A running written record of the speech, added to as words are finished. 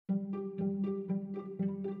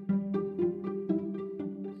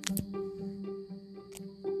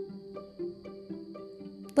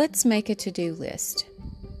let's make a to-do list.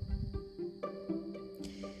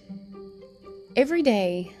 Every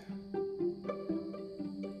day,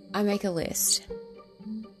 I make a list.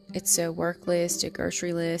 It's a work list, a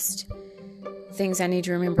grocery list, things I need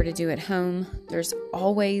to remember to do at home. There's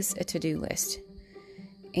always a to-do list.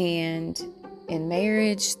 And in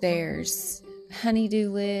marriage, there's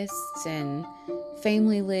honey-do lists and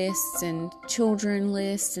family lists and children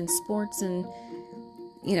lists and sports and,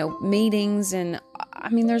 meetings. And I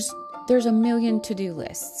mean, there's a million to-do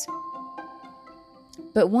lists.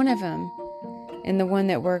 But one of them, and the one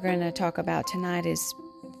that we're going to talk about tonight, is,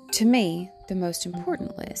 to me, the most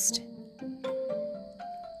important list.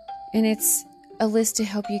 And it's a list to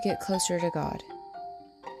help you get closer to God.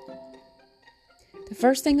 The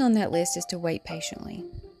first thing on that list is to wait patiently.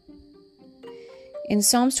 In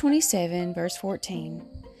Psalms 27, verse 14,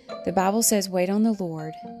 the Bible says, "Wait on the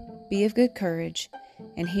Lord, be of good courage,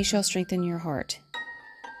 and he shall strengthen your heart.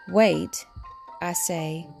 Wait, I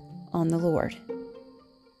say, on the Lord."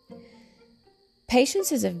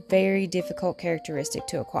 Patience is a very difficult characteristic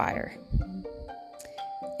to acquire.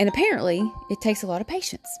 And apparently, it takes a lot of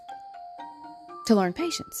patience to learn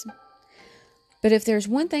patience. But if there's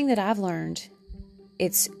one thing that I've learned,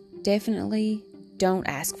 it's definitely don't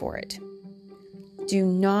ask for it. Do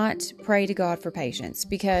not pray to God for patience,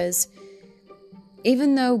 because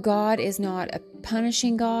even though God is not a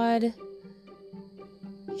punishing God,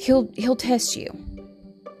 He'll test you.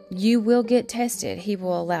 You will get tested. He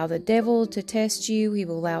will allow the devil to test you. He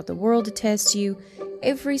will allow the world to test you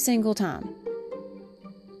every single time.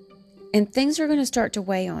 And things are going to start to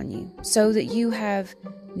weigh on you so that you have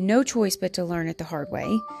no choice but to learn it the hard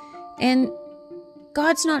way. And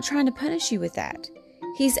God's not trying to punish you with that.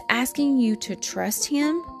 He's asking you to trust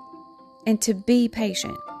Him and to be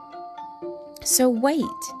patient. So wait.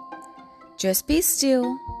 Just be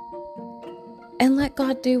still and let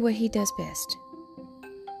God do what He does best.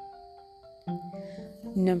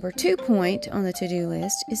 Number 2 point on the to-do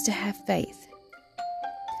list is to have faith.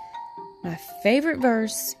 My favorite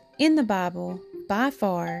verse in the Bible by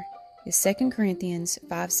far is 2 Corinthians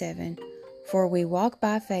 5:7, "For we walk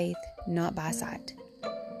by faith, not by sight."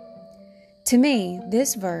 To me,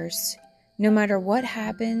 this verse, no matter what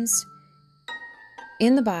happens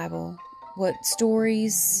in the Bible, what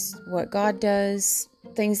stories, what God does,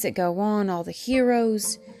 things that go on, all the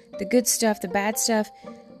heroes, the good stuff, the bad stuff,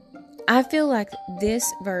 I feel like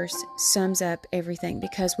this verse sums up everything,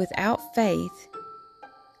 because without faith,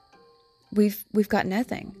 we've got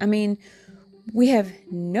nothing. I mean, we have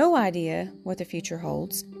no idea what the future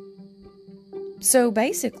holds. So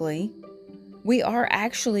basically, we are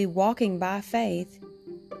actually walking by faith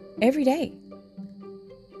every day.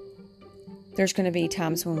 There's going to be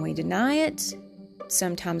times when we deny it.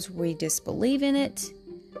 Sometimes we disbelieve in it.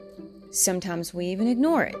 Sometimes we even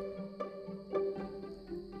ignore it.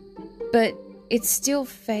 But it's still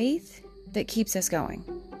faith that keeps us going.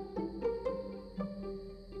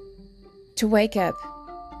 To wake up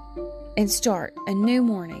and start a new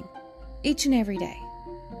morning each and every day.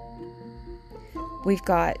 We've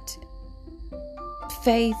got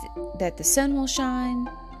faith that the sun will shine,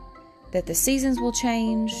 that the seasons will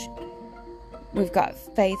change. We've got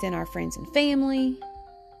faith in our friends and family.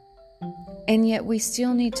 And yet we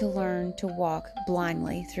still need to learn to walk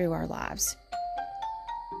blindly through our lives.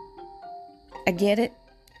 I get it.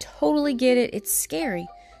 Totally get it. It's scary.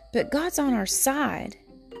 But God's on our side.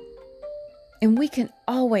 And we can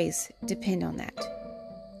always depend on that.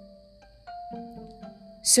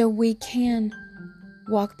 So we can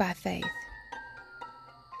walk by faith.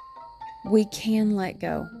 We can let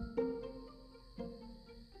go.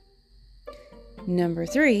 Number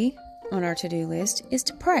 3 on our to-do list is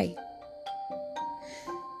to pray.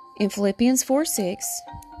 In Philippians 4:6,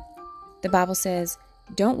 the Bible says,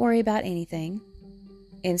 "Don't worry about anything.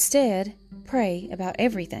 Instead, pray about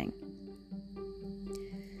everything."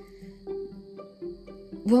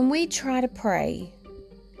 When we try to pray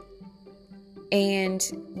and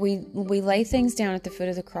we lay things down at the foot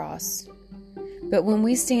of the cross, but when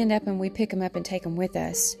we stand up and we pick them up and take them with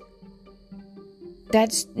us,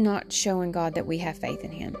 that's not showing God that we have faith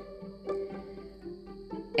in Him.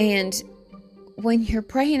 And when you're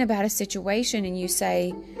praying about a situation and you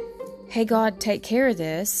say, "Hey God, take care of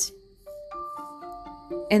this,"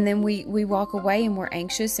 and then we walk away and we're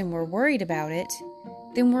anxious and we're worried about it,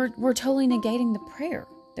 then we're totally negating the prayer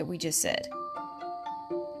that we just said.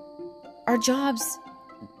 Our jobs,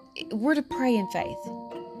 we're to pray in faith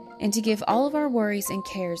and to give all of our worries and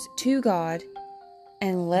cares to God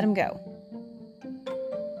and let Him go.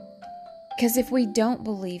 Because if we don't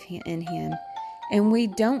believe in Him and we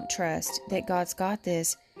don't trust that God's got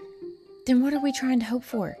this, then what are we trying to hope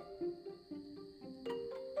for?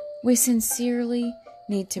 We sincerely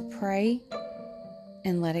need to pray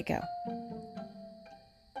and let it go.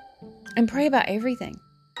 And pray about everything.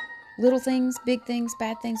 Little things, big things,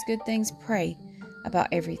 bad things, good things. Pray about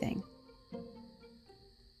everything.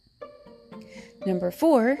 Number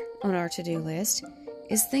 4 on our to-do list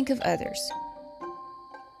is think of others.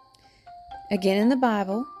 Again in the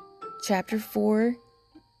Bible, chapter 2,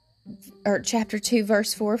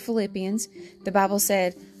 verse 4, Philippians, the Bible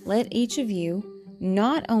said, "Let each of you,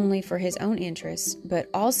 not only for his own interests, but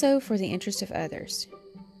also for the interest of others."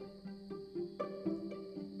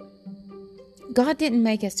 God didn't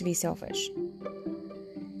make us to be selfish.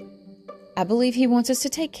 I believe He wants us to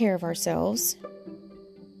take care of ourselves,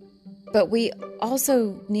 but we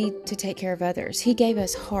also need to take care of others. He gave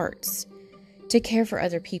us hearts to care for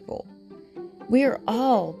other people. We are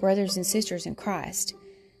all brothers and sisters in Christ,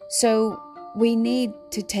 so we need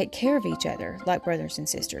to take care of each other like brothers and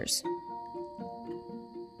sisters.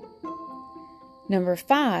 Number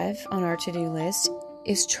 5 on our to-do list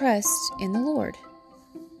is trust in the Lord.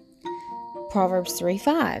 Proverbs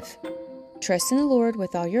 3:5. Trust in the Lord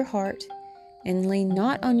with all your heart and lean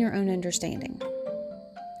not on your own understanding.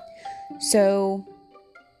 So,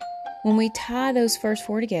 when we tie those first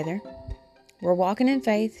 4 together, we're walking in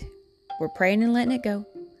faith, we're praying and letting it go,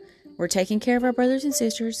 we're taking care of our brothers and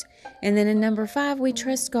sisters, and then in number 5, we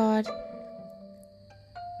trust God,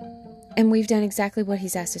 and we've done exactly what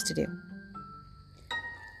He's asked us to do.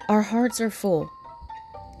 Our hearts are full,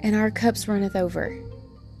 and our cups runneth over.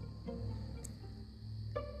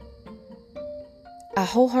 I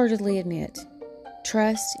wholeheartedly admit,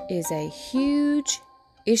 trust is a huge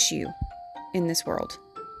issue in this world.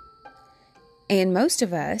 And most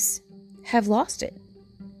of us have lost it.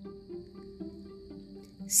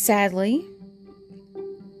 Sadly,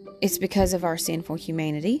 it's because of our sinful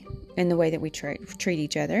humanity and the way that we treat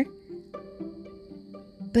each other.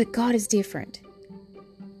 But God is different.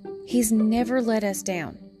 He's never let us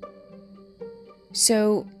down.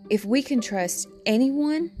 So if we can trust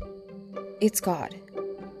anyone, it's God.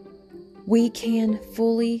 We can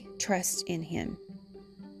fully trust in Him.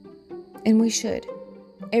 And we should,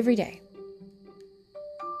 every day.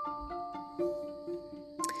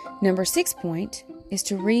 Number 6 point is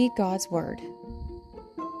to read God's Word.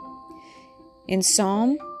 In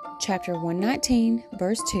Psalm chapter 119,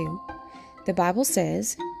 verse 2, the Bible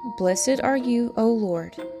says, "Blessed are you, O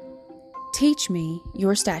Lord. Teach me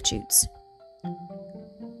your statutes."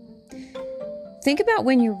 Think about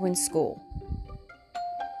when you were in school.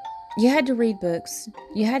 You had to read books.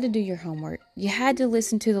 You had to do your homework. You had to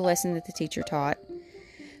listen to the lesson that the teacher taught.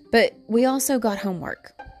 But we also got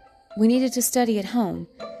homework. We needed to study at home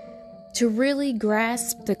to really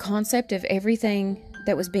grasp the concept of everything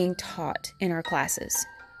that was being taught in our classes.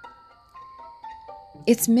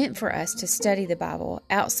 It's meant for us to study the Bible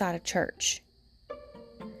outside of church.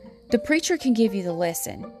 The preacher can give you the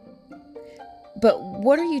lesson, but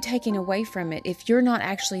what are you taking away from it if you're not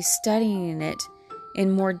actually studying it in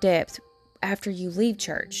more depth after you leave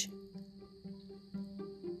church?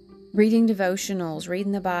 Reading devotionals,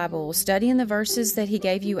 reading the Bible, studying the verses that He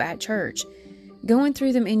gave you at church, going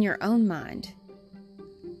through them in your own mind.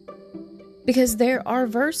 Because there are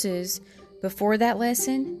verses before that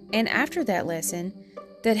lesson and after that lesson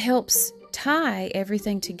that helps tie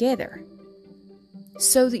everything together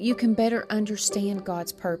so that you can better understand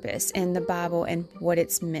God's purpose and the Bible and what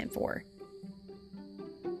it's meant for.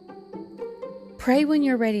 Pray when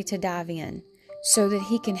you're ready to dive in so that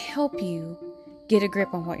He can help you get a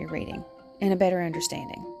grip on what you're reading and a better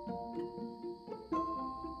understanding.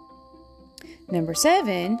 Number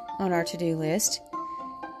 7 on our to-do list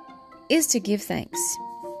is to give thanks.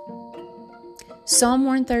 Psalm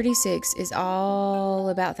 136 is all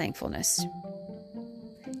about thankfulness.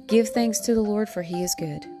 Give thanks to the Lord, for He is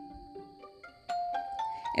good.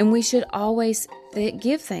 And we should always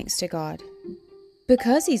give thanks to God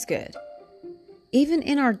because He's good. Even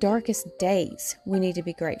in our darkest days, we need to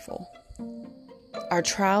be grateful. Our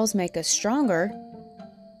trials make us stronger,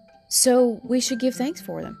 so we should give thanks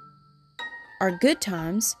for them. Our good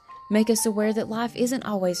times make us aware that life isn't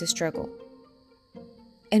always a struggle,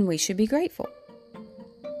 and we should be grateful.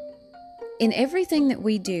 In everything that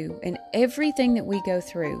we do and everything that we go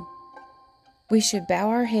through, we should bow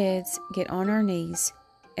our heads, get on our knees,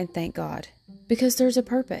 and thank God, because there's a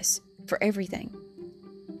purpose for everything.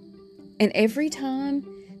 And every time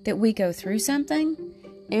that we go through something,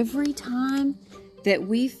 every time that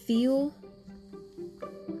we feel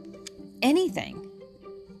anything,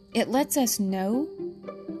 it lets us know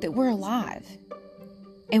that we're alive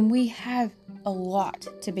and we have a lot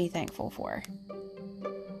to be thankful for.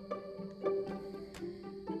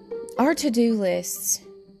 Our to-do lists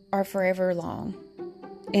are forever long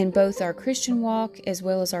in both our Christian walk as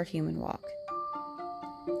well as our human walk.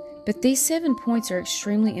 But these 7 points are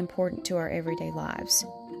extremely important to our everyday lives.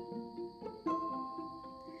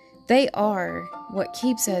 They are what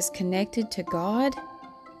keeps us connected to God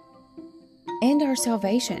and our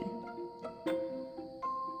salvation.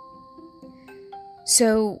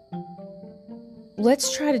 So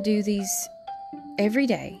let's try to do these every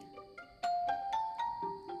day.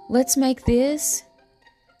 Let's make this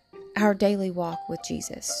our daily walk with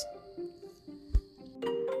Jesus.